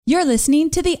You're listening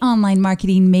to the Online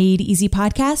Marketing Made Easy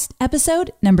podcast,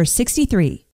 episode number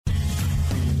 63.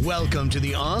 Welcome to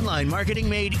the Online Marketing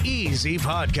Made Easy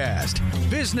podcast.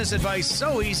 Business advice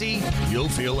so easy, you'll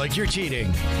feel like you're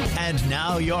cheating. And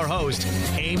now your host,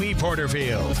 Amy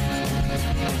Porterfield.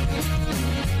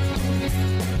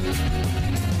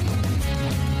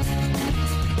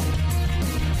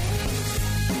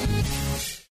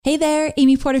 Hey there,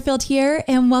 Amy Porterfield here,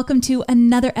 and welcome to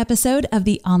another episode of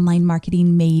the Online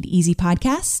Marketing Made Easy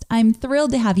podcast. I'm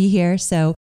thrilled to have you here.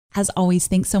 So as always,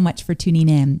 thanks so much for tuning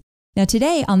in. Now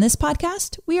today on this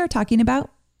podcast, we are talking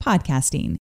about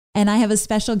podcasting. And I have a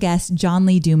special guest, John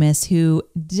Lee Dumas, who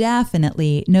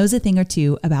definitely knows a thing or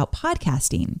two about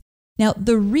podcasting. Now,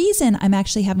 the reason I'm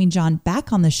actually having John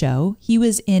back on the show, he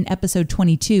was in episode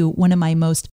 22, one of my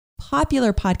most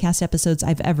popular podcast episodes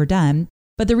I've ever done.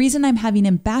 But the reason I'm having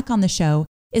him back on the show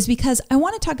is because I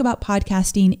want to talk about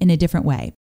podcasting in a different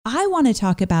way. I want to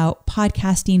talk about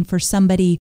podcasting for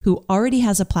somebody who already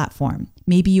has a platform.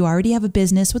 Maybe you already have a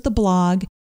business with a blog,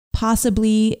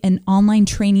 possibly an online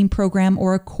training program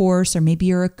or a course, or maybe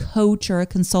you're a coach or a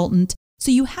consultant.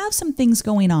 So you have some things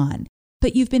going on,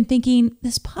 but you've been thinking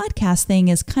this podcast thing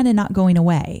is kind of not going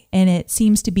away. And it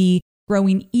seems to be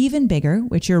growing even bigger,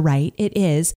 which you're right, it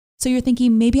is. So you're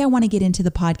thinking, maybe I want to get into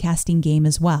the podcasting game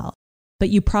as well.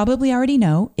 But you probably already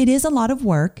know it is a lot of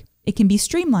work. It can be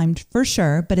streamlined for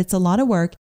sure, but it's a lot of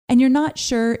work. And you're not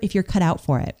sure if you're cut out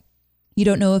for it. You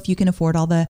don't know if you can afford all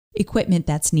the equipment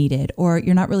that's needed, or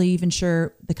you're not really even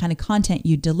sure the kind of content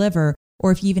you deliver,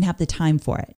 or if you even have the time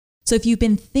for it. So if you've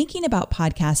been thinking about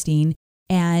podcasting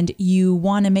and you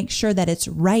want to make sure that it's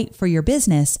right for your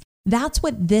business, that's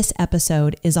what this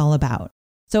episode is all about.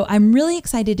 So I'm really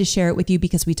excited to share it with you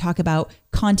because we talk about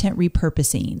content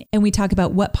repurposing and we talk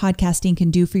about what podcasting can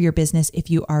do for your business if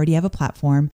you already have a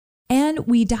platform. And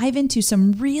we dive into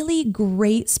some really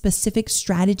great specific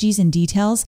strategies and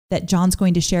details that John's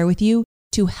going to share with you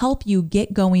to help you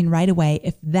get going right away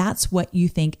if that's what you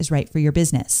think is right for your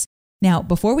business. Now,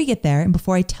 before we get there and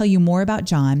before I tell you more about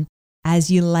John,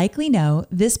 as you likely know,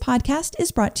 this podcast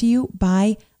is brought to you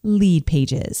by Lead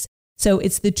Pages. So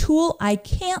it's the tool I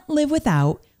can't live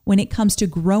without when it comes to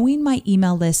growing my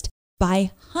email list by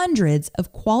hundreds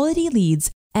of quality leads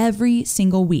every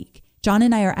single week. John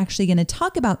and I are actually going to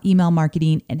talk about email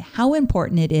marketing and how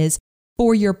important it is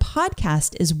for your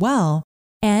podcast as well.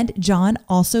 And John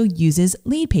also uses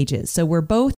Lead Pages. So we're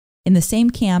both in the same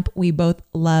camp. We both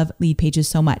love Lead Pages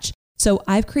so much. So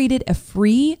I've created a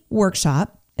free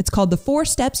workshop. It's called the 4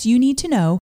 Steps You Need to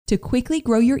Know to Quickly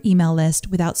Grow Your Email List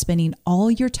Without Spending All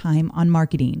Your Time on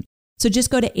Marketing. So just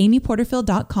go to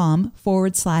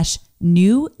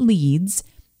amyporterfield.com/new leads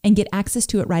and get access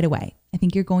to it right away. I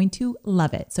think you're going to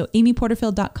love it. So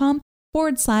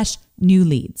amyporterfield.com/new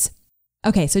leads.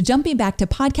 Okay, so jumping back to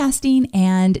podcasting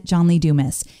and John Lee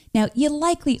Dumas. Now, you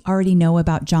likely already know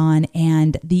about John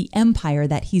and the empire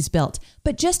that he's built,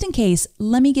 but just in case,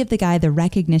 let me give the guy the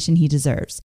recognition he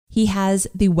deserves. He has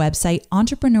the website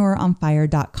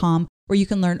entrepreneuronfire.com where you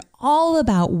can learn all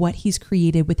about what he's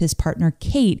created with his partner,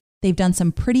 Kate. They've done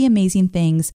some pretty amazing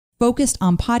things focused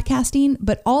on podcasting,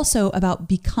 but also about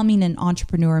becoming an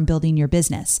entrepreneur and building your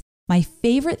business. My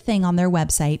favorite thing on their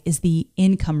website is the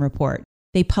income report.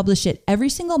 They publish it every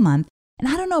single month. And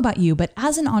I don't know about you, but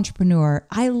as an entrepreneur,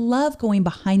 I love going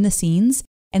behind the scenes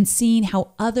and seeing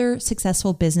how other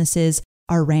successful businesses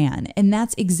are ran. And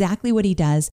that's exactly what he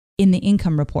does in the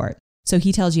income report. So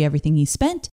he tells you everything he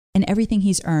spent and everything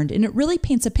he's earned. And it really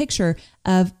paints a picture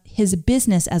of his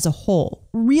business as a whole.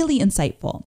 Really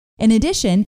insightful. In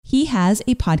addition, he has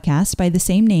a podcast by the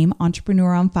same name,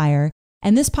 Entrepreneur on Fire.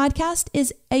 And this podcast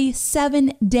is a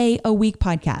 7-day-a-week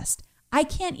podcast. I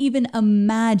can't even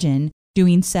imagine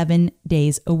doing 7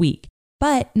 days a week.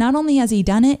 But not only has he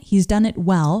done it, he's done it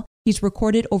well. He's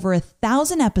recorded over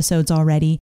 1,000 episodes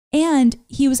already. And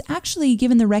he was actually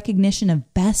given the recognition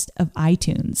of Best of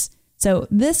iTunes. So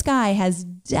this guy has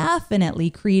definitely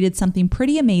created something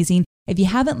pretty amazing. If you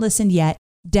haven't listened yet,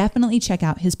 definitely check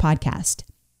out his podcast.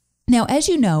 Now, as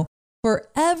you know, for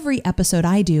every episode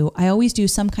I do, I always do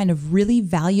some kind of really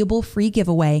valuable free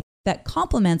giveaway that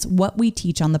complements what we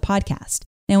teach on the podcast.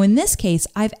 Now, in this case,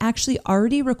 I've actually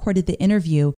already recorded the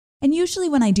interview. And usually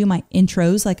when I do my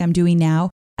intros like I'm doing now,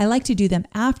 I like to do them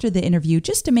after the interview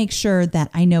just to make sure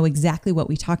that I know exactly what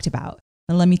we talked about.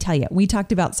 And let me tell you, we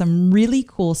talked about some really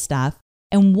cool stuff.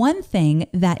 And one thing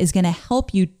that is going to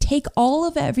help you take all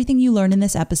of everything you learned in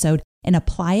this episode and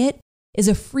apply it is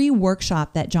a free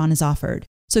workshop that John has offered.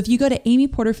 So if you go to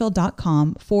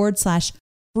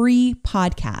amyporterfield.com/free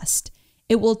podcast,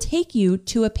 it will take you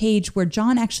to a page where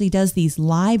John actually does these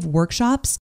live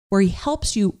workshops where he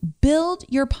helps you build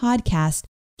your podcast,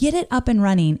 get it up and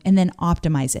running, and then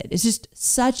optimize it. It's just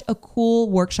such a cool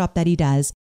workshop that he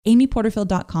does.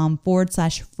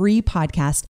 amyporterfield.com/free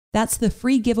podcast. That's the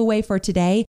free giveaway for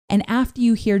today. And after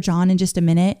you hear John in just a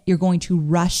minute, you're going to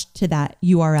rush to that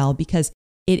URL because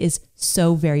it is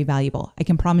so very valuable. I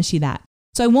can promise you that.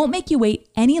 So I won't make you wait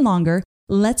any longer.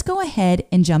 Let's go ahead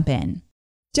and jump in.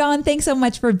 John, thanks so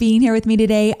much for being here with me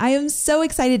today. I am so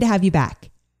excited to have you back.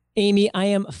 Amy, I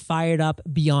am fired up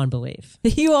beyond belief.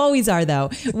 You always are, though.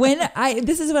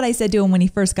 This is what I said to him when he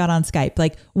first got on Skype.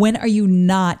 Like, when are you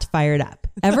not fired up?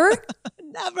 Ever?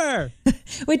 Never.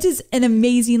 Which is an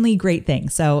amazingly great thing.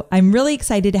 So I'm really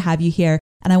excited to have you here,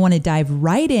 and I want to dive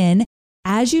right in.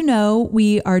 As you know,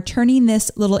 we are turning this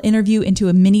little interview into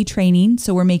a mini training.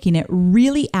 So we're making it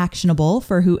really actionable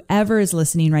for whoever is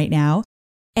listening right now.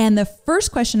 And the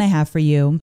first question I have for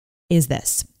you is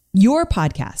this. Your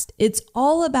podcast, it's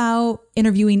all about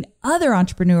interviewing other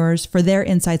entrepreneurs for their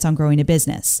insights on growing a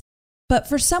business. But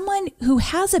for someone who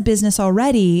has a business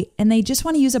already and they just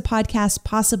want to use a podcast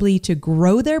possibly to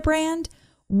grow their brand,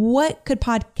 what could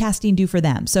podcasting do for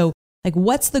them? So like,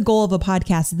 what's the goal of a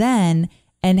podcast then?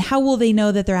 And how will they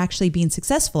know that they're actually being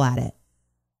successful at it?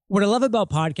 What I love about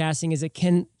podcasting is it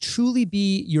can truly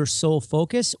be your sole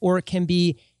focus, or it can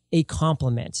be a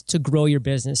complement to grow your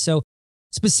business. So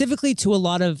specifically to a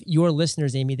lot of your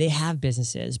listeners, Amy, they have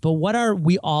businesses, but what are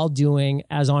we all doing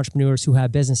as entrepreneurs who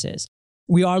have businesses?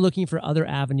 We are looking for other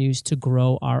avenues to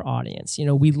grow our audience. You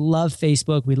know, we love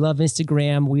Facebook, we love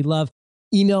Instagram, we love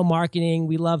email marketing,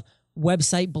 we love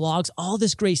website blogs, all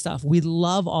this great stuff. We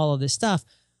love all of this stuff,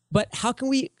 but how can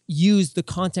we use the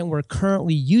content we're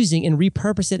currently using and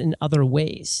repurpose it in other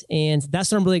ways? And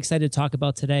that's what I'm really excited to talk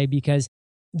about today, because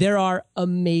there are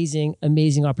amazing,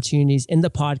 amazing opportunities in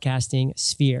the podcasting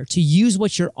sphere to use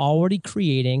what you're already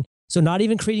creating. So not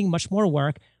even creating much more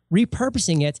work,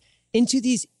 repurposing it into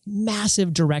these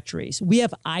massive directories. We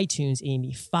have iTunes,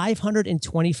 Amy,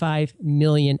 525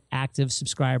 million active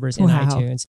subscribers in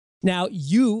iTunes. Now,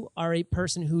 you are a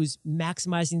person who's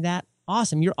maximizing that.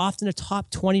 Awesome. You're often a top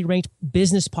 20 ranked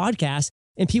business podcast,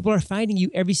 and people are finding you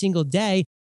every single day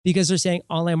because they're saying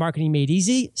online marketing made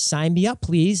easy. Sign me up,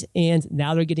 please. And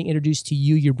now they're getting introduced to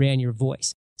you, your brand, your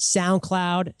voice.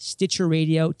 SoundCloud, Stitcher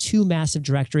Radio, 2 massive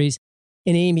directories.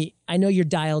 And Amy, I know you're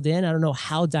dialed in. I don't know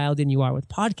how dialed in you are with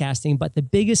podcasting, but the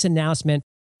biggest announcement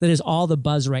that is all the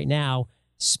buzz right now,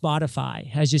 Spotify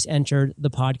has just entered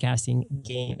the podcasting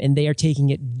game, and they are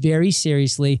taking it very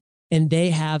seriously. And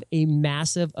they have a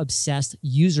massive, obsessed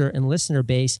user and listener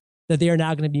base that they are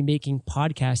now going to be making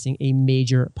podcasting a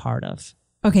major part of.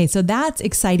 Okay, so that's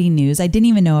exciting news. I didn't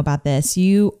even know about this.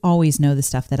 You always know the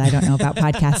stuff that I don't know about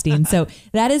podcasting. So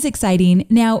that is exciting.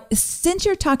 Now, since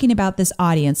you're talking about this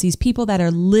audience, these people that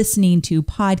are listening to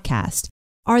podcasts,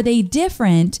 are they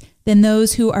different than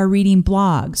those who are reading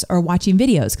blogs or watching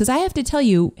videos? Because I have to tell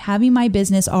you, having my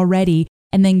business already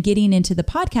and then getting into the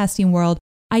podcasting world,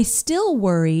 I still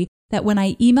worry that when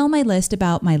I email my list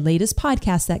about my latest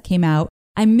podcast that came out,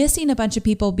 I'm missing a bunch of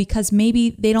people because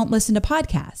maybe they don't listen to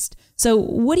podcasts. So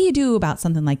what do you do about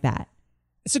something like that?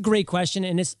 It's a great question,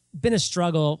 and it's been a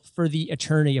struggle for the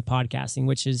eternity of podcasting,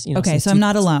 which is, okay, so I'm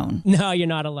not alone. No, you're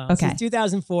not alone. Okay. Since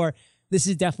 2004, this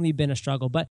has definitely been a struggle.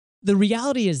 But the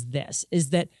reality is this, is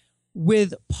that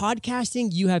with podcasting,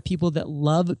 you have people that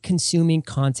love consuming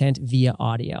content via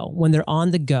audio when they're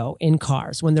on the go, in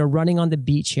cars, when they're running on the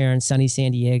beach here in sunny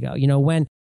San Diego, when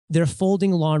they're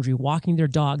folding laundry, walking their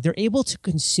dog, they're able to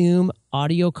consume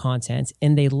audio content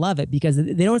and they love it because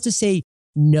they don't have to say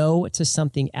no to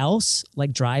something else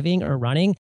like driving or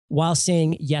running while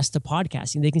saying yes to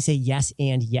podcasting. They can say yes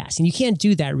and yes. And you can't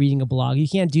do that reading a blog. You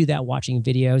can't do that watching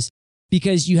videos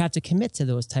because you have to commit to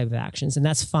those type of actions, and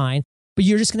that's fine. But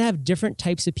you're just going to have different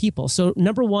types of people. So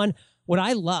number one, what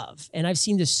I love, and I've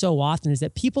seen this so often, is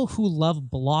that people who love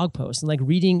blog posts and like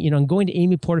reading, and going to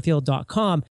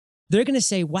amyporterfield.com, they're going to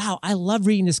say, wow, I love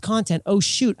reading this content. Oh,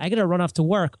 shoot, I got to run off to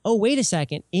work. Oh, wait a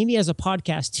second. Amy has a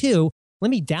podcast too.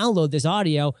 Let me download this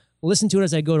audio, listen to it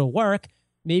as I go to work.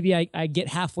 Maybe I get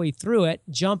halfway through it,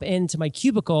 jump into my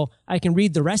cubicle. I can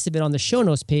read the rest of it on the show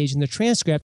notes page in the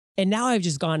transcript. And now I've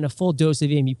just gotten a full dose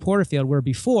of Amy Porterfield, where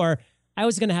before I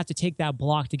was going to have to take that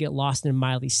block to get lost in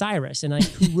Miley Cyrus. And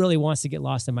who really wants to get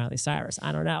lost in Miley Cyrus?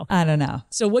 I don't know.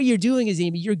 So what you're doing is,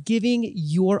 Amy, you're giving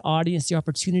your audience the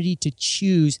opportunity to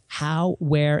choose how,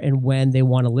 where, and when they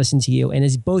want to listen to you. And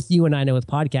as both you and I know with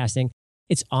podcasting,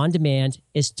 it's on demand,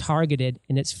 it's targeted,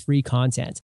 and it's free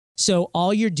content. So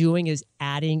all you're doing is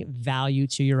adding value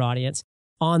to your audience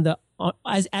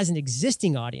as an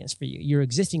existing audience for you. Your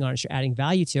existing audience you're adding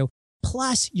value to.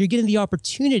 Plus, you're getting the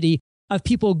opportunity of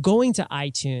people going to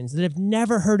iTunes that have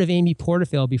never heard of Amy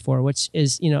Porterfield before, which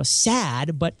is,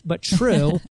 sad, but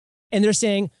true. And they're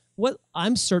saying, well,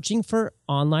 I'm searching for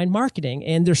online marketing.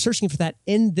 And they're searching for that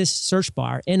in this search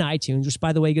bar in iTunes, which,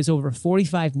 by the way, gets over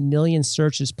 45 million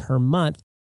searches per month.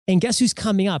 And guess who's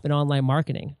coming up in online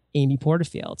marketing? Amy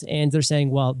Porterfield. And they're saying,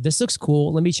 well, this looks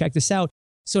cool. Let me check this out.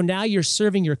 So now you're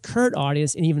serving your current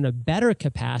audience in even a better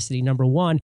capacity, number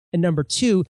one. And number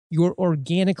two, you're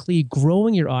organically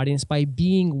growing your audience by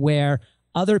being where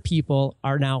other people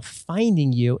are now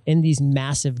finding you in these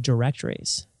massive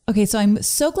directories. Okay, so I'm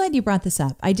so glad you brought this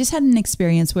up. I just had an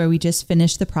experience where we just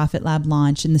finished the Profit Lab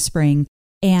launch in the spring,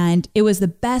 and it was the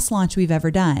best launch we've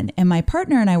ever done. And my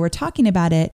partner and I were talking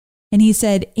about it, and he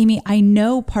said, Amy, I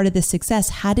know part of the success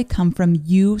had to come from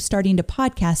you starting to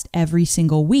podcast every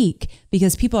single week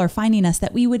because people are finding us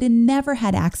that we would have never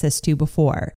had access to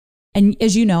before. And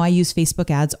as you know, I use Facebook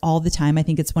ads all the time. I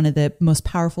think it's one of the most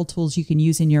powerful tools you can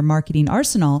use in your marketing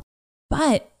arsenal.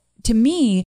 But to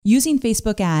me, using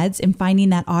Facebook ads and finding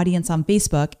that audience on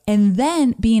Facebook and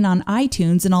then being on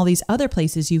iTunes and all these other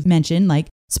places you've mentioned, like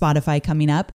Spotify coming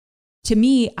up, to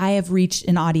me, I have reached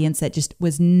an audience that just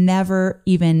was never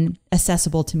even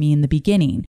accessible to me in the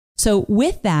beginning. So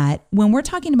with that, when we're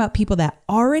talking about people that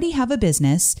already have a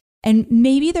business and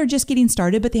maybe they're just getting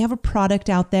started, but they have a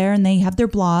product out there and they have their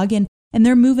blog and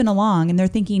they're moving along and they're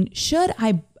thinking, should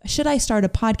I start a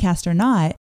podcast or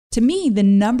not? To me, the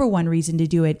number one reason to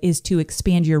do it is to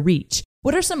expand your reach.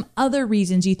 What are some other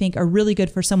reasons you think are really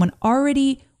good for someone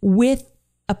already with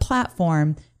a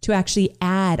platform to actually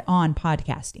add on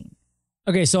podcasting?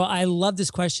 Okay, so I love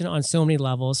this question on so many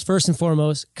levels. First and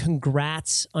foremost,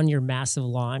 congrats on your massive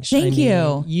launch. Thank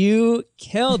you. You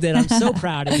killed it. I'm so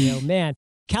proud of you, man.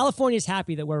 California's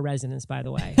happy that we're residents, by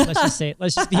the way. Let's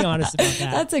just be honest about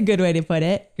that. That's a good way to put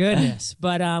it. Goodness.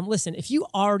 But listen, if you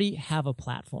already have a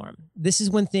platform, this is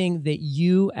one thing that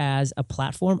you as a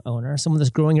platform owner, someone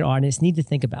that's growing your audience, need to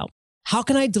think about. How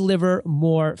can I deliver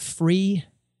more free,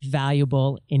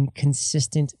 valuable, and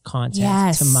consistent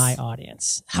content to my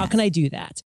audience? How can I do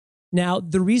that? Now,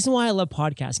 the reason why I love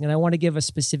podcasting, and I want to give a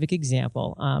specific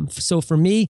example. So for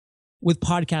me, with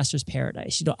Podcasters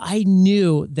Paradise, I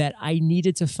knew that I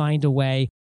needed to find a way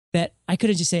that I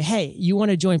couldn't just say, hey, you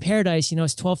want to join Paradise,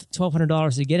 it's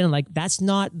 $1,200 to get in. Like, that's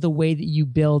not the way that you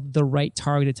build the right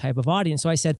targeted type of audience.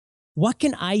 So I said, what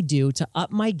can I do to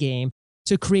up my game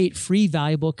to create free,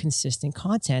 valuable, consistent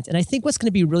content? And I think what's going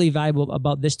to be really valuable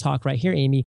about this talk right here,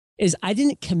 Amy, is I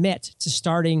didn't commit to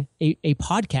starting a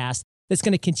podcast that's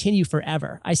going to continue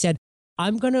forever. I said,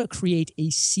 I'm going to create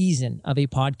a season of a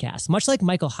podcast, much like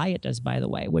Michael Hyatt does, by the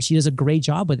way, which he does a great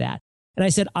job with that. And I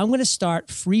said, I'm going to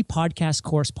start free podcast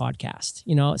course podcast.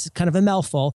 It's kind of a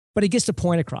mouthful, but it gets the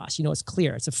point across. It's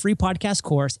clear. It's a free podcast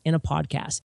course and a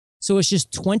podcast. So it's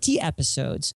just 20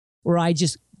 episodes where I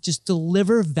just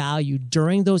deliver value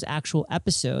during those actual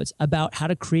episodes about how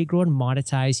to create, grow, and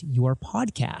monetize your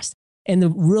podcast. And the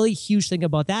really huge thing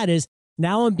about that is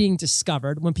now I'm being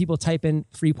discovered when people type in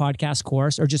free podcast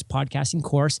course or just podcasting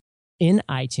course in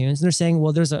iTunes. And they're saying,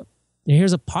 well, here's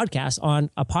a podcast on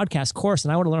a podcast course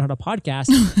and I want to learn how to podcast.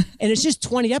 And it's just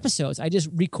 20 episodes. I just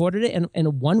recorded it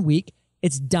in 1 week.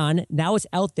 It's done. Now it's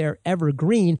out there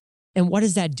evergreen. And what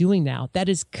is that doing now? That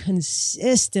is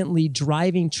consistently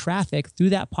driving traffic through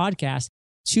that podcast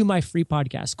to my free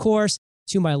podcast course,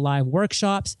 to my live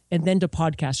workshops, and then to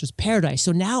Podcasters Paradise.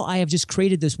 So now I have just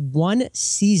created this one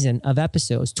season of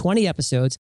episodes, 20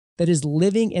 episodes, that is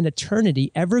living in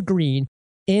eternity, evergreen,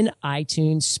 in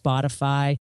iTunes,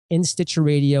 Spotify, in Stitcher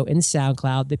Radio, in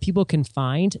SoundCloud, that people can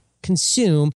find,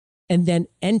 consume, and then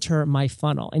enter my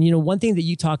funnel. And one thing that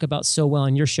you talk about so well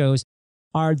in your shows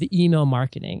are the email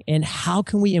marketing and how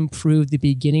can we improve the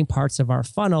beginning parts of our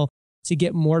funnel to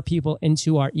get more people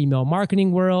into our email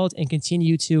marketing world and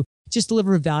continue to just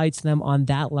deliver value to them on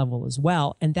that level as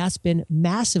well. And that's been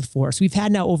massive for us. We've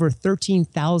had now over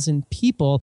 13,000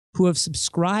 people who have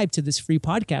subscribed to this free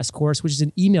podcast course, which is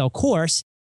an email course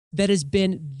that has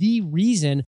been the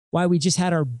reason why we just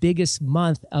had our biggest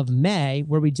month of May,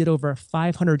 where we did over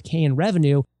 500K in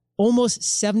revenue. Almost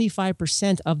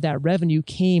 75% of that revenue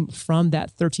came from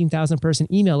that 13,000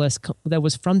 person email list that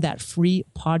was from that free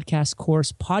podcast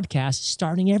course podcast,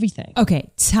 starting everything.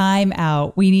 Okay, time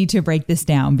out. We need to break this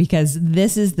down because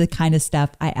this is the kind of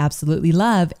stuff I absolutely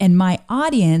love. And my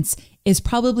audience is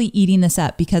probably eating this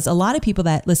up because a lot of people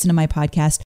that listen to my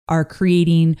podcast are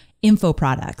creating info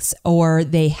products or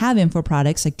they have info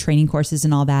products like training courses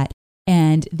and all that.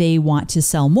 And they want to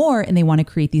sell more and they want to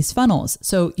create these funnels.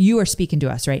 So you are speaking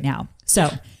to us right now. So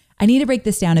I need to break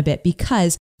this down a bit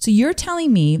because So you're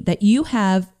telling me that you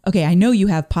have, okay, I know you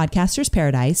have Podcaster's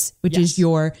Paradise, which is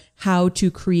your how to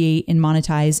create and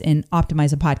monetize and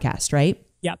optimize a podcast, right?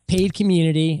 Yeah, paid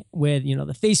community with,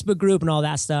 the Facebook group and all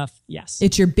that stuff. Yes.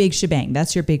 It's your big shebang.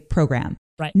 That's your big program.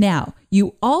 Right. Now,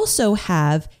 you also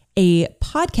have a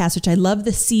podcast, which I love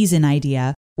the season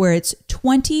idea, where it's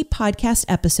 20 podcast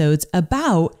episodes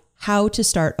about how to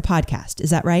start a podcast.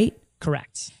 Is that right?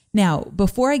 Correct. Now,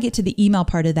 before I get to the email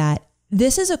part of that,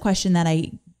 this is a question that I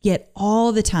get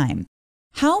all the time.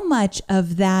 How much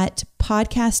of that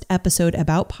podcast episode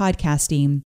about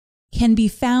podcasting can be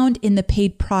found in the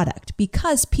paid product?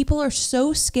 Because people are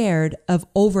so scared of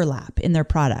overlap in their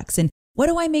products. And what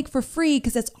do I make for free?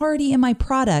 Because it's already in my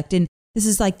product. And this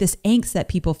is like this angst that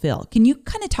people feel. Can you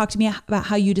kind of talk to me about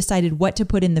how you decided what to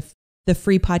put in the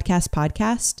free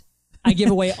podcast? I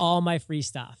give away all my free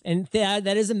stuff. And that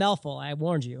is a mouthful. I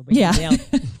warned you. But yeah.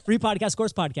 Free podcast,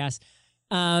 course podcast.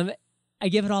 I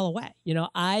give it all away.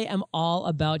 I am all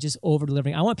about just over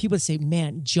delivering. I want people to say,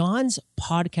 man, John's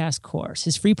podcast course,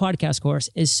 his free podcast course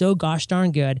is so gosh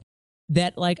darn good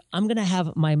that I'm going to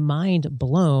have my mind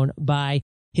blown by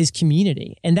his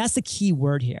community. And that's the key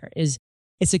word here is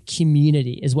it's a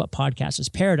community is what Podcaster's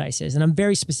Paradise is. And I'm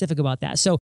very specific about that.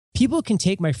 So people can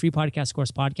take my free podcast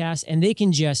course podcast and they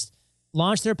can just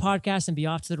launch their podcast and be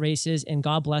off to the races. And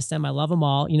God bless them. I love them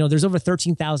all. There's over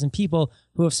 13,000 people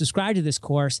who have subscribed to this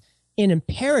course. And in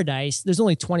Paradise, there's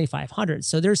only 2,500.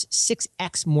 So there's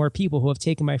 6x more people who have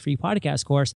taken my free podcast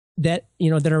course that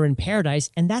are in Paradise.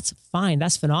 And that's fine.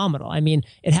 That's phenomenal. I mean,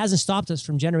 it hasn't stopped us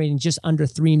from generating just under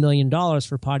 $3 million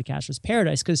for Podcaster's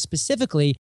Paradise because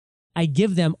specifically, I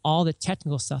give them all the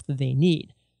technical stuff that they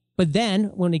need. But then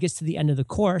when it gets to the end of the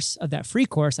course, of that free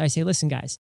course, I say, listen,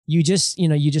 guys, you just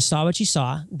saw what you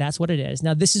saw. That's what it is.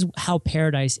 Now, this is how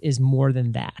Paradise is more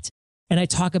than that. And I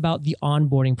talk about the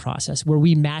onboarding process where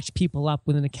we match people up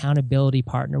with an accountability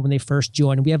partner when they first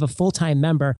join. We have a full-time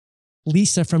member,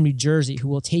 Lisa from New Jersey, who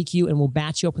will take you and will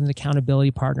match you up with an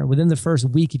accountability partner within the first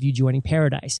week of you joining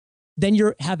Paradise. Then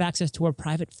you have access to our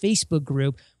private Facebook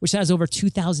group, which has over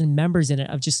 2,000 members in it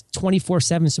of just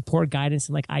 24/7 support guidance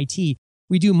and IT.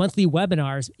 We do monthly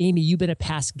webinars. Amy, you've been a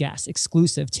past guest,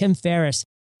 exclusive. Tim Ferriss,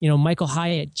 Michael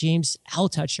Hyatt, James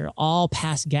Helltoucher, all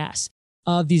past guests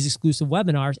of these exclusive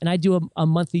webinars. And I do a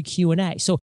monthly Q&A.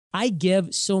 So I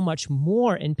give so much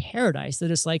more in Paradise that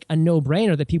it's like a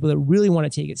no-brainer that people that really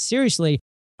want to take it seriously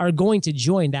are going to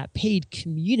join that paid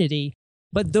community.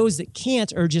 But those that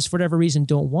can't or just for whatever reason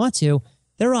don't want to,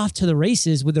 they're off to the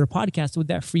races with their podcast with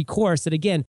that free course that,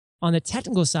 again, on the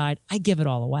technical side, I give it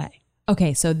all away.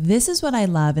 Okay, so this is what I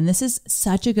love. And this is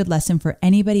such a good lesson for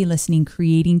anybody listening,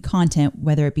 creating content,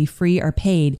 whether it be free or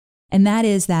paid. And that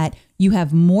is that you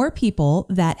have more people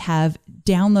that have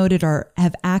downloaded or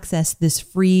have accessed this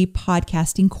free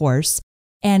podcasting course.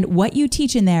 And what you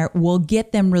teach in there will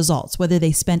get them results, whether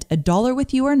they spent $1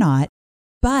 with you or not.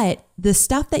 But the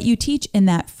stuff that you teach in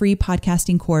that free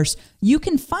podcasting course, you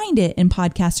can find it in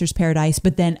Podcaster's Paradise,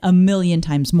 but then a million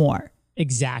times more.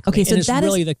 Exactly. Okay, so that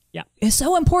really is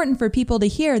so important for people to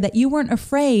hear that you weren't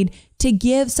afraid to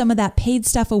give some of that paid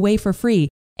stuff away for free.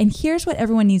 And here's what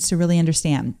everyone needs to really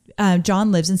understand.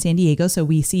 John lives in San Diego, so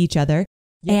we see each other.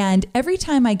 Yeah. And every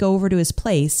time I go over to his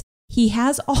place, he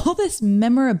has all this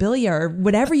memorabilia or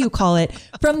whatever you call it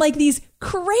from these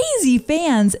crazy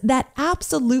fans that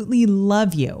absolutely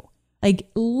love you,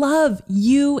 love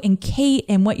you and Kate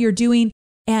and what you're doing.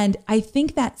 And I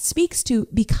think that speaks to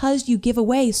because you give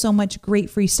away so much great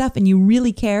free stuff and you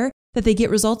really care that they get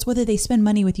results, whether they spend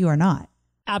money with you or not.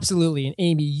 Absolutely. And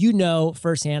Amy,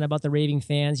 firsthand about the raving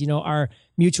fans. Our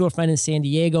mutual friend in San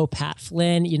Diego, Pat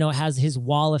Flynn, has his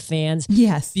wall of fans.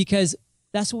 Yes. Because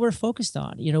that's what we're focused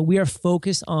on. We are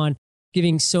focused on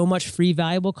giving so much free,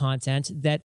 valuable content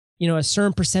that, a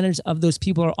certain percentage of those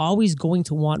people are always going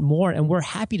to want more. And we're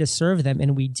happy to serve them.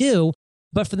 And we do.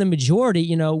 But for the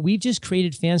majority, we've just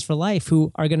created fans for life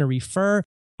who are going to refer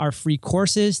our free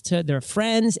courses to their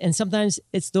friends. And sometimes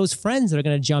it's those friends that are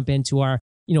going to jump into our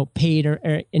paid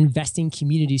or investing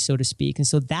community, so to speak. And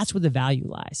so that's where the value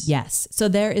lies. Yes. So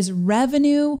there is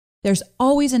revenue. There's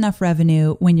always enough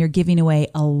revenue when you're giving away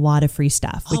a lot of free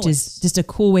stuff, which is just a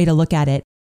cool way to look at it.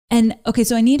 And okay,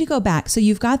 so I need to go back. So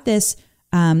you've got this,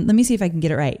 let me see if I can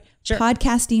get it right. Sure.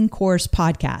 Podcasting course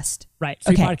podcast. Right.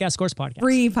 Free podcast course podcast.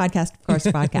 Free podcast course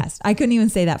podcast. I couldn't even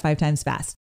say that 5 times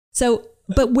fast. So,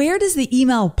 but where does the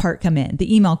email part come in?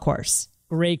 The email course?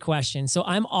 Great question. So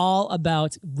I'm all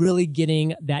about really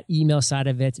getting that email side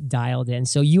of it dialed in.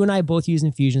 So you and I both use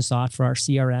Infusionsoft for our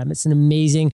CRM. It's an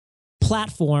amazing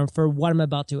platform for what I'm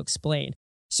about to explain.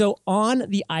 So on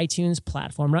the iTunes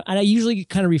platform, and I usually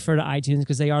kind of refer to iTunes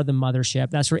because they are the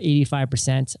mothership. That's where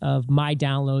 85% of my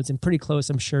downloads, and pretty close,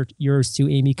 I'm sure yours too,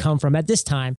 Amy, come from at this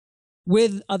time.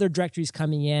 With other directories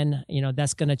coming in,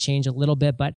 that's going to change a little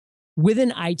bit. But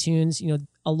within iTunes,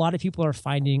 a lot of people are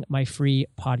finding my free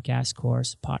podcast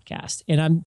course podcast. And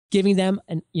I'm giving them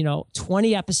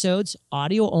 20 episodes,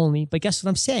 audio only. But guess what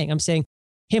I'm saying? I'm saying,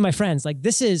 hey, my friends,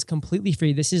 this is completely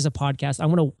free. This is a podcast.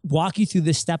 I'm going to walk you through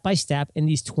this step by step in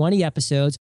these 20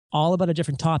 episodes, all about a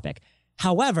different topic.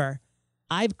 However,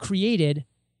 I've created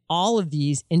all of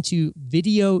these into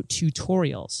video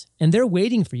tutorials, and they're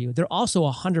waiting for you. They're also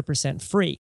 100%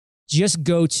 free. Just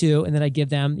go to, and then I give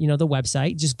them, the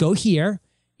website. Just go here,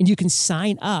 and you can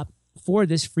sign up for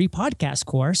this free podcast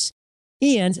course.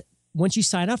 And once you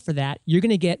sign up for that, you're going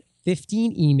to get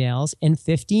 15 emails in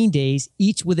 15 days,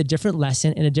 each with a different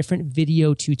lesson and a different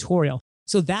video tutorial.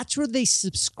 So that's where they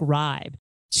subscribe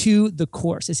to the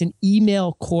course. It's an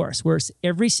email course where it's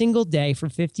every single day for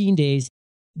 15 days,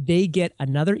 they get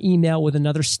another email with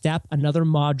another step, another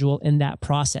module in that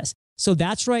process. So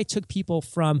that's where I took people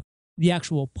from the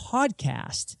actual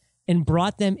podcast and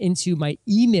brought them into my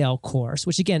email course,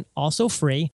 which again, also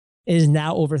free. It is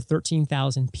now over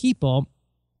 13,000 people.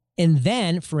 And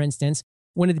then, for instance,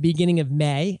 when at the beginning of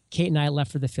May, Kate and I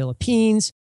left for the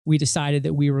Philippines, we decided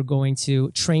that we were going to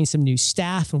train some new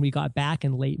staff when we got back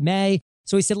in late May.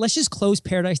 So we said, let's just close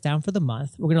Paradise down for the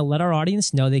month. We're going to let our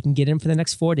audience know they can get in for the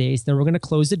next 4 days. Then we're going to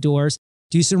close the doors,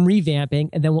 do some revamping,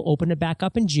 and then we'll open it back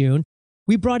up in June.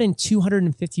 We brought in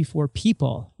 254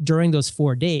 people during those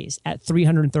 4 days at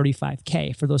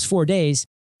 $335K for those 4 days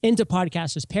into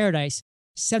Podcasters Paradise.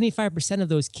 75% of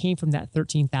those came from that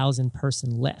 13,000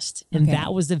 person list. And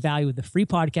that was the value of the free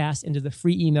podcast into the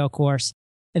free email course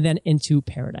and then into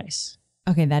Paradise.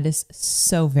 Okay, that is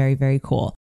so very, very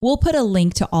cool. We'll put a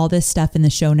link to all this stuff in the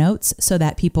show notes so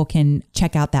that people can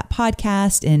check out that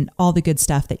podcast and all the good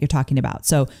stuff that you're talking about.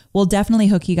 So we'll definitely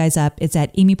hook you guys up. It's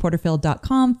at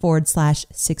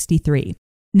amyporterfield.com/63.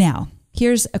 Now,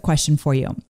 here's a question for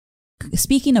you.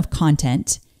 Speaking of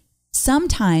content,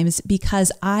 sometimes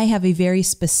because I have a very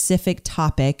specific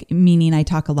topic, meaning I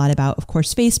talk a lot about, of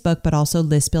course, Facebook, but also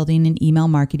list building and email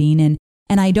marketing, and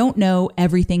I don't know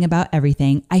everything about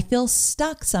everything, I feel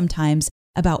stuck sometimes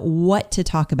about what to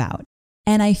talk about.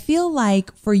 And I feel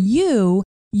like for you,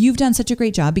 you've done such a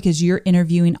great job because you're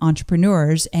interviewing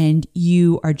entrepreneurs and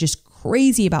you are just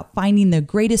crazy about finding the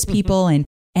greatest people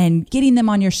and getting them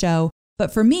on your show.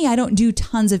 But for me, I don't do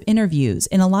tons of interviews.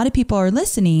 And a lot of people are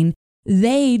listening.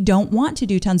 They don't want to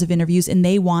do tons of interviews and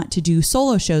they want to do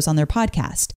solo shows on their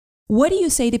podcast. What do you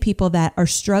say to people that are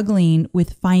struggling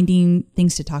with finding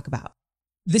things to talk about?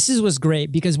 This was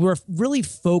great because we're really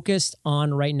focused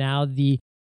on right now the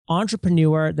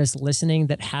entrepreneur that's listening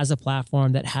that has a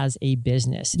platform, that has a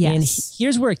business. Yes. And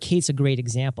here's where Kate's a great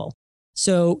example.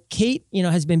 So Kate,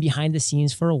 has been behind the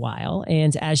scenes for a while.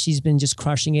 And as she's been just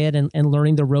crushing it and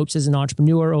learning the ropes as an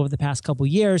entrepreneur over the past couple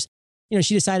of years,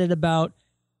 she decided about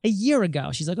a year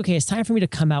ago, she's like, okay, it's time for me to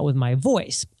come out with my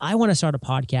voice. I want to start a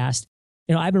podcast.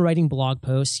 I've been writing blog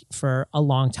posts for a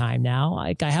long time now.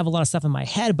 I have a lot of stuff in my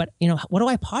head, but what do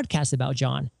I podcast about,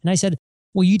 John? And I said,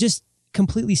 well, you just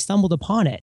completely stumbled upon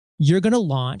it. You're going to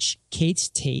launch Kate's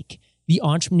Take, the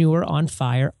Entrepreneur on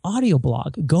Fire audio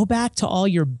blog. Go back to all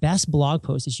your best blog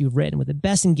posts that you've written with the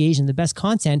best engagement, the best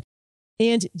content,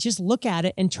 and just look at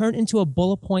it and turn it into a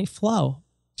bullet point flow.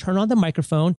 Turn on the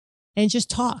microphone and just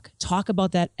talk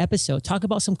about that episode. Talk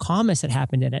about some comments that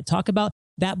happened in it. Talk about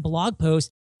that blog post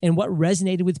and what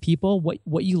resonated with people,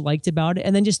 what you liked about it,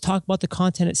 and then just talk about the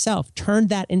content itself. Turn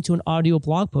that into an audio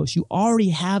blog post. You already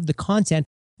have the content.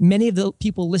 Many of the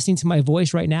people listening to my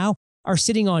voice right now are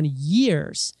sitting on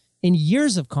years and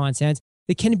years of content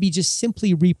that can be just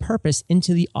simply repurposed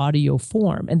into the audio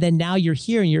form. And then now you're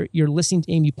here and you're listening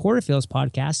to Amy Porterfield's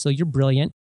podcast, so you're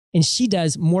brilliant. And she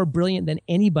does more brilliant than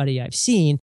anybody I've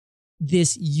seen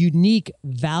this unique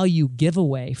value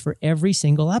giveaway for every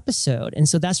single episode. And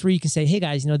so that's where you can say, hey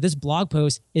guys, this blog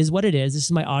post is what it is. This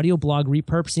is my audio blog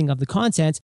repurposing of the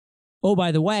content. Oh,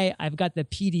 by the way, I've got the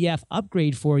PDF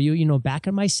upgrade for you, back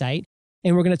on my site.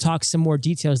 And we're going to talk some more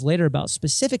details later about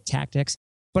specific tactics.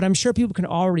 But I'm sure people can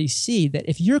already see that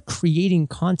if you're creating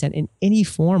content in any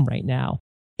form right now,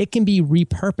 it can be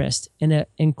repurposed in an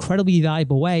incredibly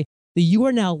valuable way that you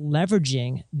are now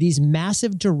leveraging these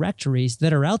massive directories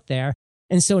that are out there.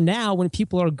 And so now when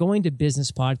people are going to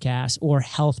business podcasts or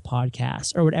health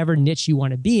podcasts or whatever niche you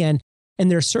want to be in,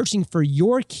 and they're searching for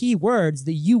your keywords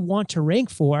that you want to rank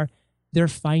for, they're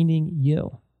finding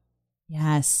you.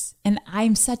 Yes. And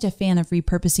I'm such a fan of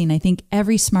repurposing. I think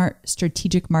every smart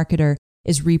strategic marketer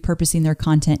is repurposing their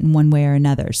content in one way or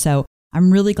another. So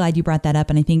I'm really glad you brought that up.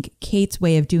 And I think Kate's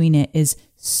way of doing it is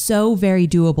so very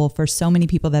doable for so many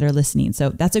people that are listening. So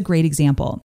that's a great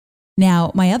example.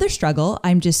 Now, my other struggle,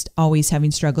 I'm just always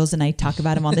having struggles and I talk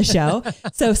about them on the show.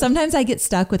 So sometimes I get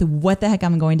stuck with what the heck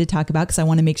I'm going to talk about because I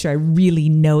want to make sure I really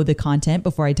know the content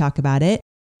before I talk about it.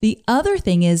 The other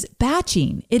thing is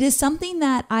batching. It is something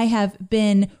that I have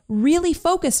been really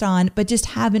focused on, but just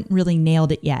haven't really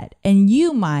nailed it yet. And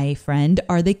you, my friend,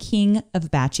 are the king of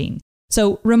batching.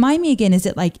 So remind me again, is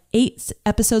it like 8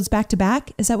 episodes back to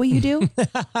back? Is that what you do?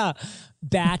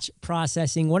 Batch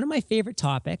processing, one of my favorite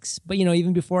topics. But,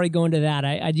 even before I go into that,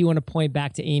 I do want to point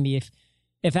back to Amy.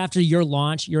 If after your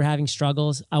launch, you're having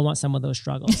struggles, I want some of those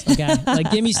struggles. Okay.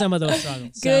 Give me some of those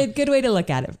struggles. Good way to look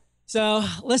at it. So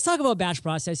let's talk about batch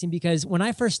processing, because when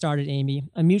I first started, Amy,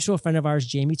 a mutual friend of ours,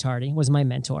 Jamie Tardy, was my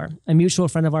mentor. A mutual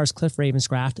friend of ours, Cliff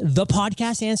Ravenscraft, the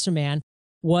podcast answer man,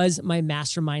 was my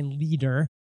mastermind leader.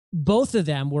 Both of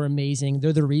them were amazing.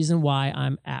 They're the reason why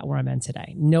I'm at where I'm at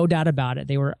today. No doubt about it.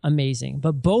 They were amazing.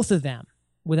 But both of them,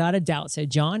 without a doubt, said,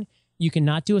 John, you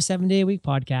cannot do a 7-day-a-week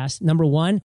podcast. Number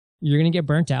 1, you're going to get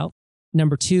burnt out.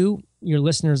 Number 2, your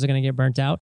listeners are going to get burnt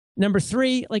out. Number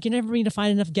 3, you're never going to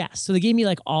find enough guests. So they gave me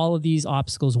all of these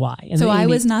obstacles why. And so I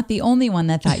was not the only one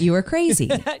that thought you were crazy.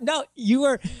 No, you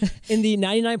were in the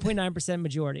 99.9%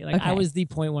 majority. Okay. I was the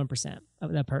 0.1%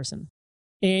 of that person.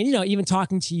 And, even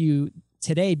talking to you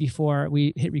today before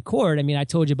we hit record, I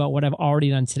told you about what I've already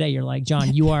done today. You're like,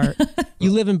 John, you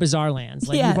live in bizarre lands.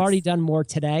 Yes. You've already done more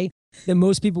today than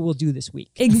most people will do this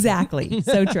week. Exactly.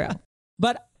 So true.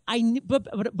 But I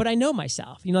know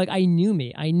myself. I knew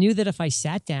me. I knew that if I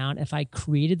sat down, if I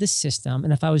created the system,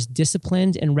 and if I was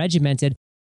disciplined and regimented,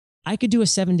 I could do a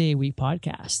 7-day-a-week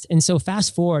podcast. And so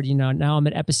fast forward, now I'm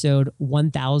at episode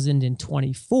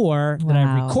 1024 that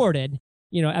I've recorded.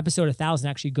 Episode 1000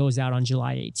 actually goes out on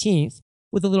July 18th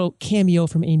with a little cameo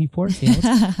from Amy Porterfield.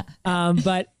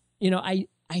 But I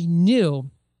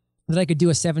knew that I could do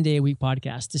a 7-day-a-week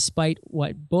podcast, despite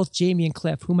what both Jamie and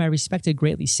Cliff, whom I respected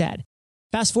greatly, said.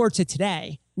 Fast forward to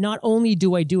today, not only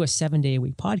do I do a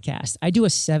 7-day-a-week podcast, I do a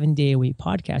 7-day-a-week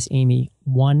podcast, Amy,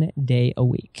 1 day a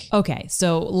week. Okay,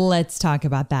 so let's talk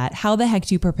about that. How the heck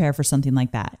do you prepare for something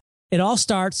like that? It all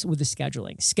starts with the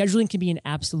scheduling. Scheduling can be an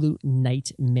absolute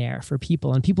nightmare for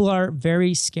people, and people are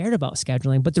very scared about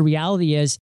scheduling. But the reality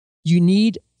is you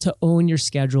need to own your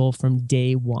schedule from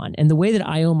day one. And the way that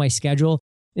I own my schedule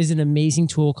is an amazing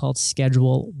tool called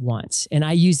Schedule Once. And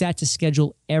I use that to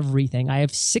schedule everything. I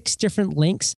have 6 different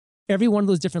links. Every one of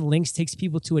those different links takes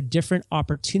people to a different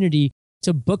opportunity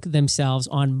to book themselves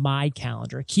on my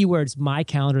calendar. Keywords, my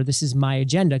calendar. This is my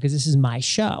agenda because this is my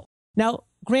show. Now,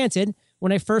 granted,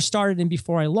 when I first started and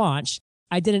before I launched,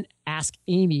 I didn't ask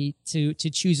Amy to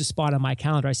choose a spot on my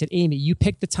calendar. I said, Amy, you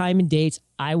pick the time and dates.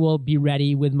 I will be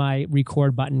ready with my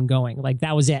record button going.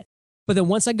 That was it. But then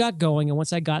once I got going and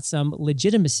once I got some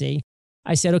legitimacy,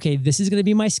 I said, okay, this is going to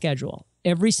be my schedule.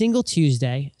 Every single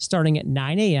Tuesday, starting at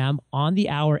 9 a.m. on the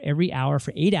hour, every hour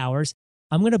for 8 hours,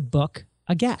 I'm going to book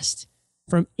a guest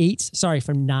from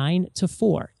 9 to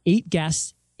 4, 8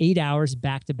 guests, 8 hours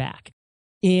back to back.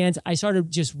 And I started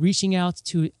just reaching out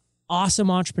to awesome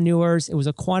entrepreneurs. It was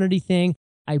a quantity thing.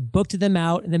 I booked them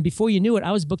out. And then before you knew it,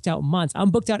 I was booked out months. I'm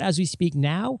booked out as we speak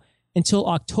now until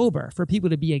October for people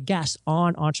to be a guest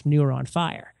on Entrepreneur on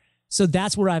Fire. So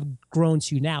that's where I've grown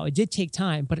to now. It did take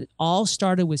time, but it all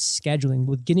started with scheduling,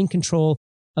 with getting control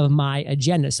of my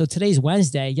agenda. So today's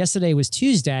Wednesday. Yesterday was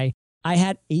Tuesday. I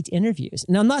had 8 interviews.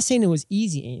 Now, I'm not saying it was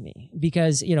easy, Amy,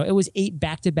 because it was 8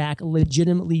 back-to-back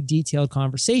legitimately detailed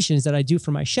conversations that I do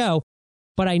for my show.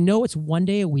 But I know it's 1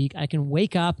 day a week. I can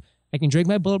wake up, I can drink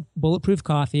my bulletproof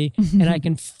coffee, and I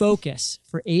can focus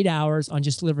for 8 hours on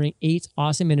just delivering 8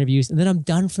 awesome interviews. And then I'm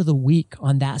done for the week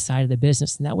on that side of the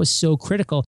business. And that was so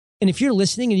critical. And if you're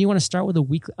listening and you want to start with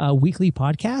a weekly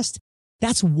podcast,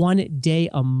 that's 1 day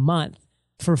a month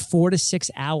for 4 to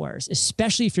 6 hours,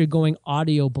 especially if you're going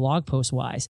audio blog post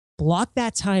wise. Block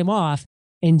that time off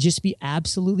and just be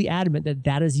absolutely adamant that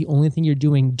that is the only thing you're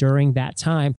doing during that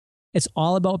time. It's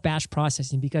all about batch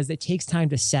processing because it takes time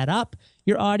to set up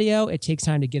your audio. It takes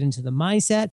time to get into the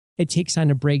mindset. It takes time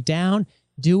to break down.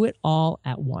 Do it all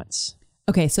at once.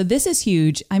 Okay, so this is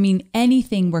huge.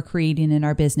 Anything we're creating in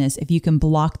our business, if you can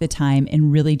block the time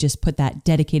and really just put that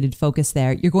dedicated focus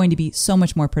there, you're going to be so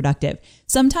much more productive.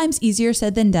 Sometimes easier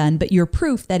said than done, but you're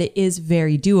proof that it is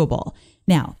very doable.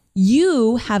 Now,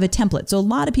 you have a template. So a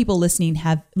lot of people listening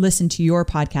have listened to your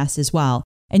podcast as well.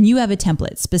 And you have a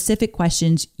template, specific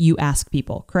questions you ask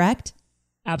people, correct?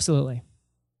 Absolutely.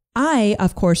 I,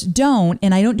 of course, don't,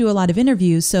 and I don't do a lot of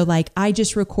interviews. So like I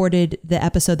just recorded the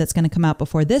episode that's going to come out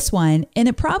before this one, and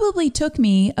it probably took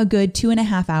me a good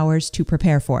 2.5 hours to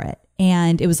prepare for it.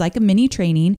 And it was like a mini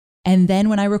training. And then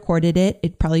when I recorded it,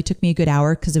 it probably took me a good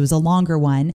hour because it was a longer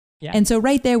one. Yeah. And so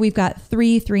right there, we've got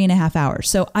 3.5 hours.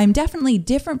 So I'm definitely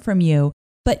different from you.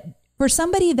 But for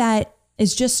somebody that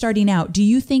is just starting out, do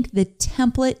you think the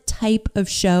template type of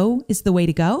show is the way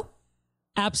to go?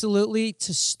 Absolutely,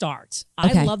 to start.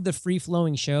 Okay. I love the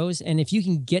free-flowing shows. And if you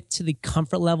can get to the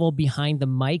comfort level behind the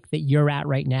mic that you're at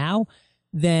right now,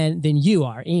 then you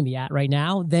are, Amy, at right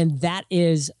now, then that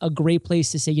is a great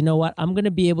place to say, you know what, I'm going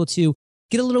to be able to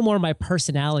get a little more of my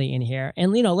personality in here.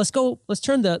 And, you know, let's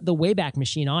turn the Wayback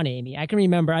Machine on, Amy. I can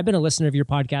remember, I've been a listener of your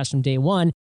podcast from day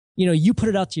one. You know, you put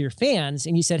it out to your fans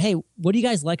and you said, hey, what do you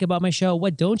guys like about my show?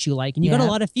 What don't you like? And you got a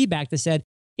lot of feedback that said,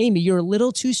 Amy, you're a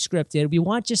little too scripted. We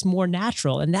want just more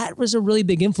natural. And that was a really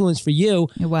big influence for you.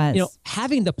 It was. You know,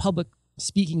 having the public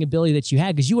speaking ability that you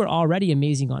had, because you were already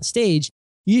amazing on stage.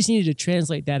 You just needed to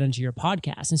translate that into your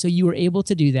podcast. And so you were able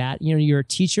to do that. You know, you're a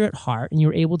teacher at heart and you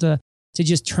were able to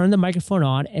just turn the microphone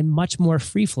on and much more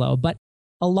free flow. But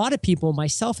a lot of people,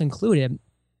 myself included,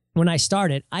 when I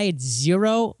started, I had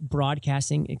zero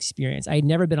broadcasting experience. I had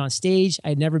never been on stage. I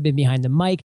had never been behind the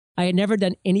mic. I had never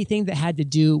done anything that had to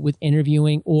do with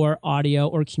interviewing or audio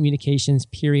or communications,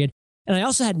 period. And I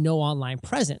also had no online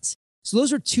presence. So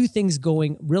those were two things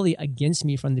going really against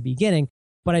me from the beginning.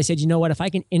 But I said, you know what, if I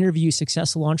can interview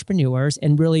successful entrepreneurs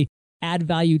and really add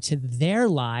value to their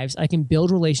lives, I can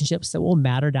build relationships that will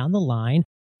matter down the line.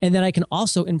 And then I can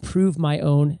also improve my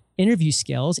own interview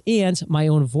skills and my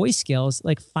own voice skills,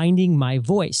 like finding my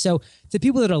voice. So to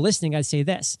people that are listening, I'd say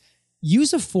this: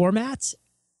 use a format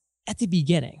at the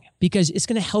beginning because it's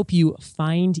going to help you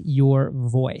find your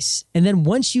voice. And then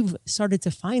once you've started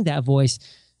to find that voice,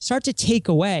 start to take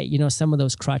away, you know, some of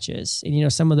those crutches and, you know,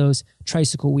 some of those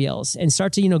tricycle wheels and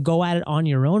start to, you know, go at it on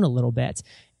your own a little bit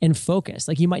and focus.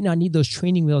 Like you might not need those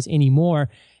training wheels anymore,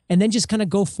 and then just kind of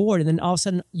go forward. And then all of a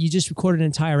sudden you just recorded an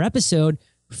entire episode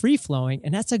free flowing.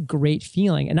 And that's a great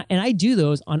feeling. And I do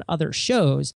those on other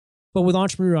shows, but with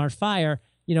Entrepreneur on Fire,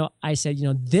 you know, I said, you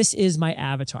know, this is my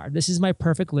avatar. This is my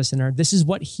perfect listener. This is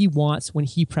what he wants when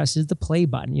he presses the play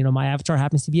button. You know, my avatar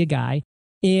happens to be a guy.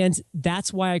 And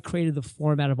that's why I created the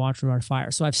format of Entrepreneur on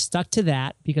Fire. So I've stuck to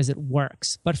that because it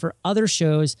works. But for other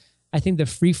shows, I think the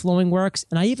free flowing works.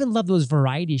 And I even love those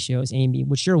variety shows, Amy,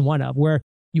 which you're one of, where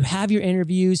you have your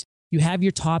interviews, you have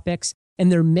your topics, and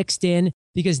they're mixed in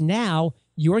because now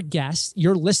your guests,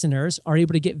 your listeners are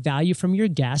able to get value from your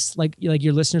guests. Like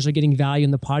your listeners are getting value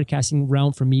in the podcasting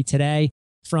realm from me today,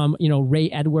 from, you know, Ray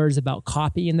Edwards about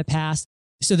copy in the past.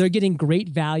 So they're getting great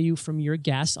value from your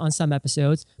guests on some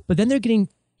episodes, but then they're getting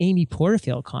Amy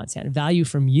Porterfield content, value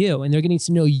from you, and they're getting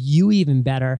to know you even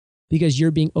better because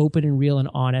you're being open and real and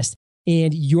honest,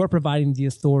 and you're providing the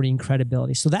authority and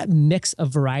credibility. So that mix of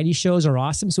variety shows are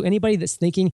awesome. So anybody that's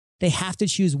thinking they have to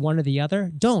choose one or the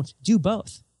other, don't. Do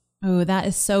both. Oh, that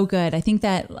is so good. I think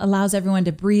that allows everyone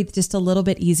to breathe just a little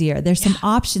bit easier. There's some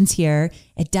options here.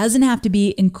 It doesn't have to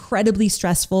be incredibly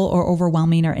stressful or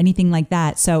overwhelming or anything like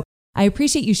that. So I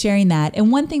appreciate you sharing that.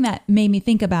 And one thing that made me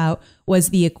think about was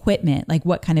the equipment, like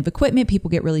what kind of equipment.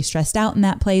 People get really stressed out in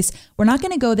that place. We're not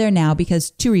going to go there now because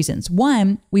two reasons.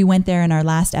 One, we went there in our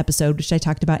last episode, which I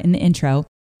talked about in the intro.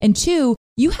 And two,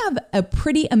 you have a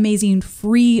pretty amazing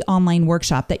free online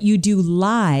workshop that you do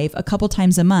live a couple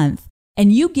times a month.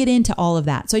 And you get into all of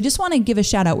that. So I just want to give a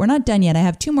shout out. We're not done yet. I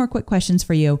have two more quick questions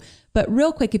for you. But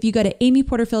real quick, if you go to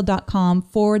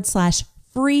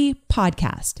amyporterfield.com/free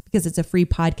podcast, because it's a free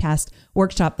podcast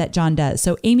workshop that John does.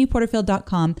 So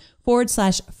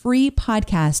amyporterfield.com/free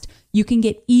podcast, you can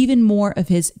get even more of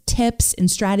his tips and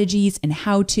strategies and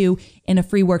how to in a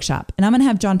free workshop. And I'm going to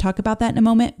have John talk about that in a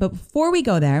moment. But before we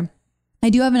go there, I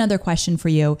do have another question for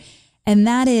you. And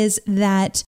that is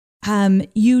that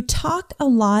you talk a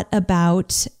lot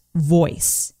about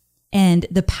voice and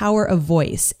the power of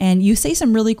voice. And you say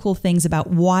some really cool things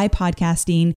about why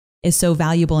podcasting is so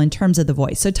valuable in terms of the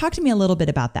voice. So talk to me a little bit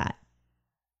about that.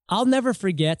 I'll never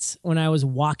forget when I was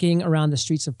walking around the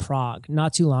streets of Prague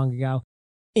not too long ago,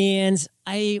 and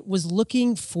I was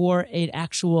looking for an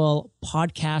actual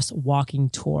podcast walking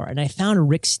tour. And I found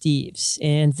Rick Steves,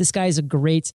 and this guy is a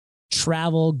great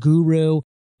travel guru.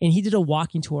 And he did a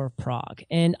walking tour of Prague.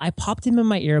 And I popped him in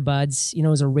my earbuds. You know, it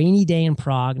was a rainy day in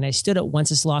Prague, and I stood at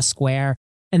Wenceslas Square,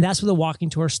 and that's where the walking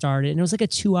tour started. And it was like a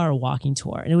 2-hour walking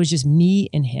tour, and it was just me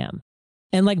and him.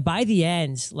 And like by the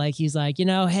end, like he's like, you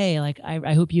know, hey, like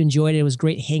I hope you enjoyed it. It was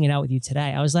great hanging out with you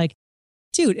today. I was like,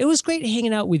 dude, it was great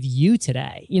hanging out with you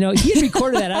today. You know, he had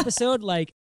recorded that episode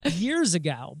like years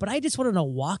ago, but I just went on a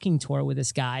walking tour with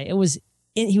this guy. He was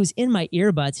in my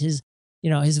earbuds.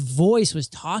 His voice was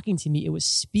talking to me. It was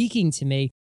speaking to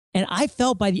me. And I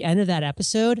felt by the end of that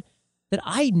episode that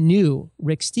I knew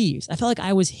Rick Steves. I felt like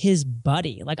I was his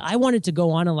buddy. Like I wanted to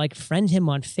go on and like friend him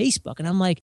on Facebook. And I'm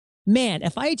like, man,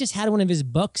 if I just had one of his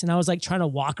books and I was like trying to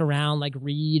walk around, like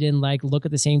read and like look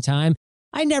at the same time,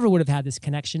 I never would have had this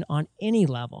connection on any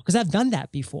level because I've done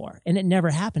that before and it never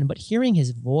happened. But hearing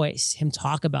his voice, him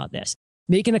talk about this,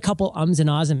 making a couple ums and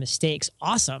ahs and mistakes,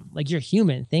 awesome. Like you're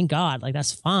human. Thank God. Like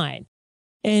that's fine.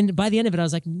 And by the end of it, I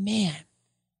was like, man,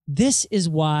 this is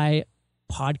why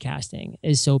podcasting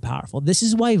is so powerful. This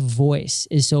is why voice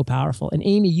is so powerful. And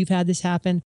Amy, you've had this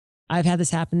happen. I've had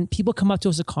this happen. People come up to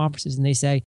us at conferences and they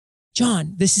say,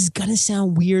 John, this is going to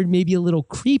sound weird, maybe a little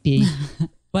creepy,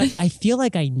 but I feel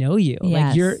like I know you.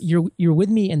 Yes. Like you're with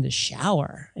me in the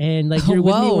shower and like you're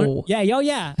with me.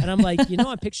 Yeah. And I'm like,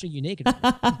 I'm picturing you naked.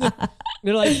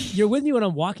 They're like, you're with me when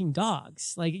I'm walking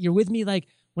dogs. Like you're with me like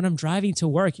when I'm driving to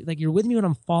work. Like you're with me when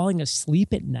I'm falling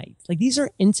asleep at night. Like these are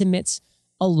intimate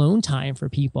alone time for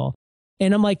people.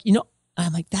 And I'm like,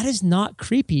 that is not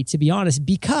creepy, to be honest,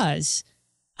 because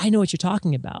I know what you're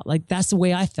talking about. Like that's the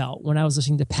way I felt when I was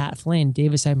listening to Pat Flynn,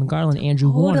 David Simon Garland, Andrew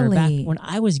Warner back when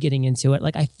I was getting into it.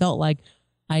 Like I felt like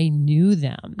I knew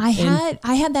them. I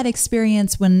had that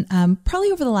experience when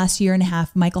probably over the last year and a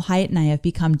half, Michael Hyatt and I have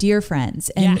become dear friends.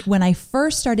 And when I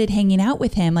first started hanging out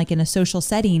with him, like in a social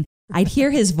setting, I'd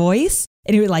hear his voice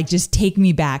and it would like just take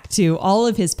me back to all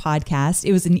of his podcasts.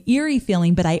 It was an eerie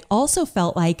feeling, but I also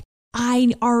felt like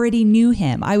I already knew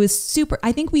him. I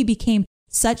think we became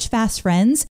such fast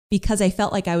friends because I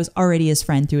felt like I was already his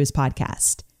friend through his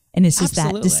podcast. And it's just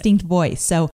that distinct voice.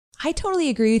 So I totally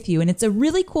agree with you. And it's a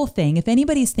really cool thing. If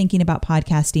anybody's thinking about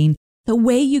podcasting, the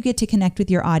way you get to connect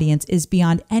with your audience is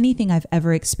beyond anything I've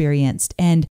ever experienced.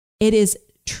 And it is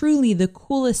truly the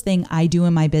coolest thing I do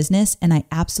in my business. And I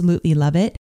absolutely love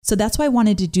it. So that's why I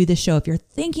wanted to do this show. If you're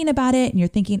thinking about it and you're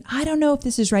thinking, I don't know if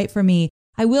this is right for me,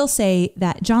 I will say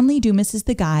that John Lee Dumas is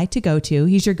the guy to go to.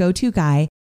 He's your go-to guy.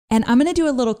 And I'm going to do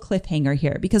a little cliffhanger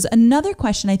here because another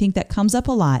question I think that comes up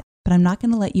a lot, but I'm not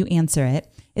going to let you answer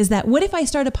it, is that what if I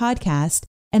start a podcast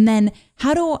and then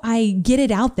how do I get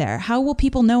it out there? How will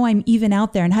people know I'm even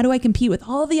out there? And how do I compete with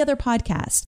all the other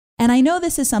podcasts? And I know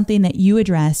this is something that you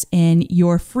address in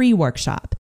your free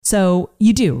workshop. So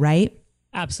you do, right?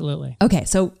 Absolutely. Okay.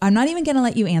 So I'm not even going to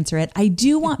let you answer it. I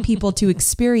do want people to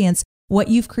experience what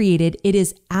you've created. It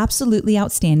is absolutely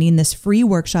outstanding. This free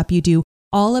workshop you do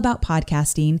all about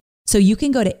podcasting. So you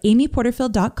can go to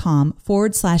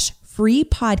amyporterfield.com/free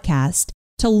podcast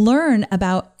to learn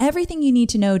about everything you need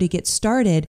to know to get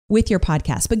started with your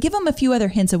podcast. But give them a few other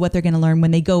hints of what they're going to learn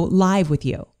when they go live with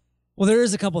you. Well, there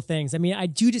is a couple things. I mean, I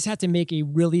do just have to make a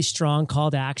really strong call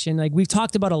to action. Like we've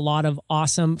talked about a lot of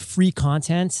awesome free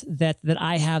content that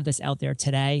I have that's out there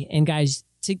today. And guys,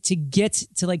 to get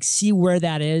to like see where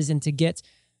that is and to get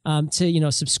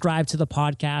to, subscribe to the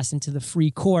podcast and to the free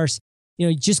course,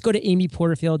 just go to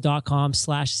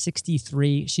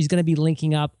amyporterfield.com/63. She's going to be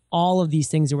linking up all of these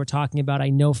things that we're talking about, I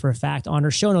know for a fact, on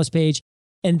her show notes page.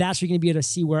 And that's where you're going to be able to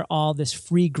see where all this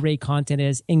free great content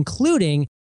is, including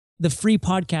the free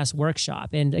podcast workshop.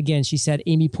 And again, she said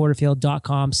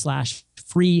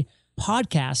amyporterfield.com/free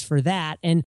podcast for that.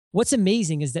 And what's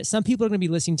amazing is that some people are going to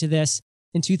be listening to this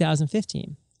in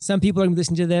 2015. Some people are going to be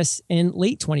listening to this in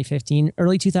late 2015,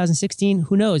 early 2016.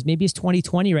 Who knows? Maybe it's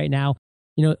 2020 right now.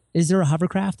 Is there a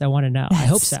hovercraft? I want to know. I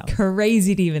hope so.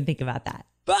 Crazy to even think about that.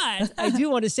 But I do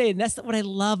want to say, and that's what I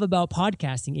love about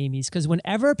podcasting, Amy, is because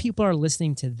whenever people are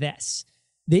listening to this,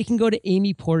 they can go to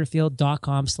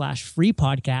amyporterfield.com/free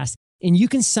podcast and you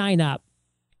can sign up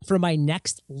for my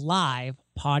next live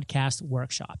podcast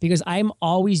workshop because I'm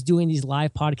always doing these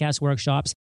live podcast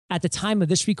workshops. At the time of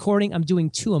this recording, I'm doing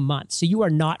 2 a month. So you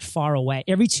are not far away.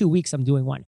 Every 2 weeks, I'm doing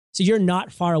one. So you're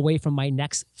not far away from my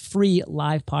next free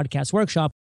live podcast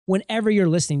workshop whenever you're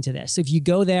listening to this. So if you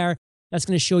go there, that's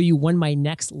going to show you when my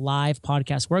next live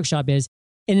podcast workshop is.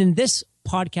 And in this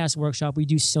podcast workshop, we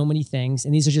do so many things.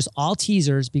 And these are just all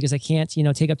teasers because I can't,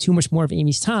 take up too much more of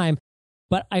Amy's time.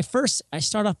 But I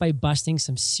start off by busting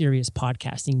some serious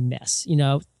podcasting myths.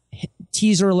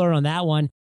 Teaser alert on that one.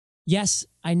 Yes,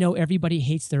 I know everybody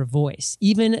hates their voice.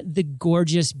 Even the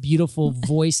gorgeous, beautiful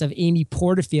voice of Amy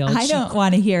Porterfield. I don't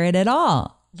want to hear it at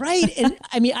all. Right. And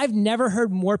I mean, I've never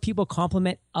heard more people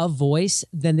compliment a voice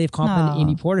than they've complimented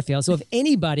Amy Porterfield. So if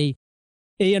anybody,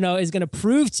 is going to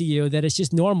prove to you that it's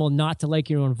just normal not to like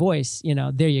your own voice,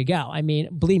 there you go. I mean,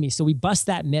 believe me. So we bust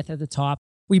that myth at the top.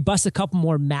 We bust a couple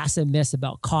more massive myths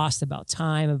about cost, about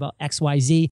time, about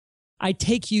XYZ. I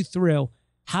take you through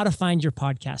how to find your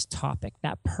podcast topic,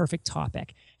 that perfect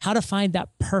topic, how to find that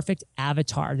perfect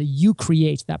avatar that you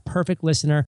create, that perfect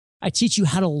listener. I teach you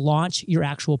how to launch your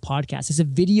actual podcast. It's a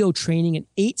video training, an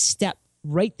 8-step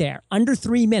right there, under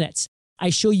 3 minutes. I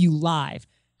show you live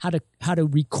how to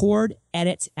record,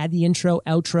 edit, add the intro,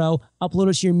 outro, upload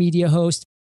it to your media host,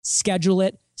 schedule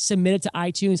it, submit it to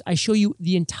iTunes. I show you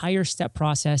the entire step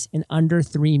process in under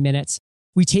 3 minutes.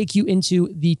 We take you into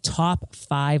the top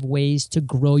 5 ways to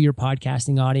grow your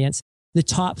podcasting audience, the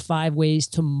top 5 ways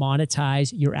to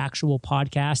monetize your actual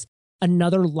podcast.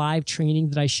 Another live training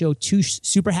that I show 2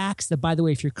 super hacks that, by the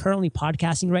way, if you're currently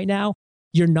podcasting right now,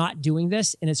 you're not doing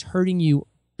this and it's hurting you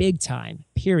big time,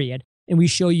 period. And we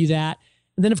show you that.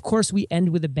 And then, of course, we end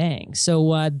with a bang.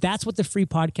 So that's what the free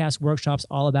podcast workshop's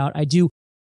all about. I do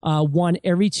one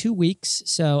every 2 weeks.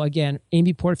 So again,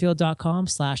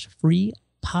 amyporterfield.com/free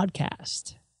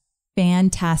podcast.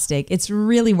 Fantastic. It's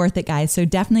really worth it, guys. So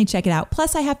definitely check it out.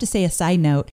 Plus, I have to say a side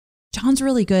note, John's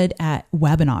really good at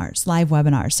webinars, live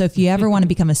webinars. So if you ever want to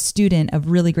become a student of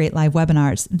really great live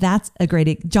webinars,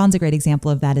 John's a great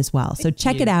example of that as well. So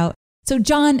check it out. So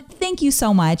John, thank you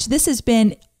so much. This has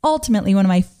been ultimately one of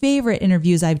my favorite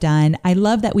interviews I've done. I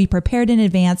love that we prepared in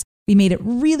advance. We made it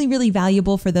really, really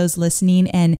valuable for those listening.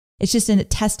 And it's just a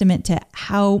testament to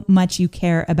how much you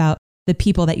care about the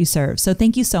people that you serve. So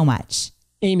thank you so much.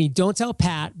 Amy, don't tell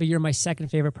Pat, but you're my second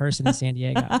favorite person in San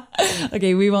Diego.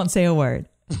 Okay, we won't say a word.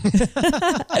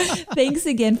 Thanks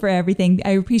again for everything.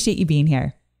 I appreciate you being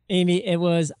here. Amy, it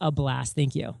was a blast.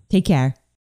 Thank you. Take care.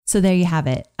 So there you have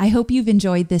it. I hope you've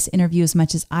enjoyed this interview as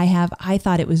much as I have. I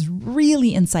thought it was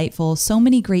really insightful. So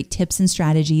many great tips and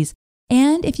strategies.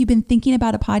 And if you've been thinking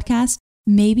about a podcast,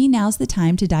 maybe now's the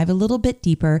time to dive a little bit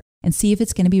deeper and see if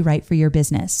it's going to be right for your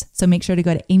business. So make sure to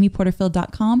go to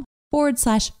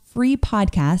amyporterfield.com/free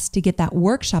podcast to get that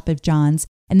workshop of John's.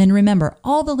 And then remember,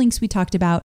 all the links we talked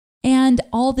about and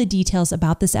all the details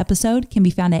about this episode can be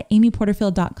found at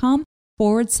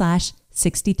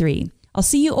amyporterfield.com/63. I'll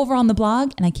see you over on the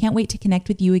blog, and I can't wait to connect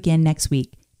with you again next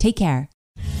week. Take care.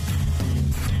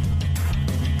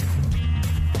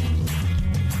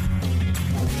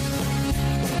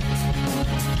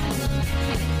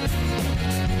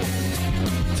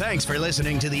 Thanks for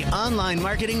listening to the Online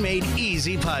Marketing Made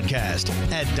Easy podcast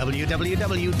at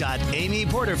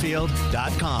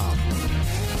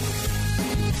www.amyporterfield.com.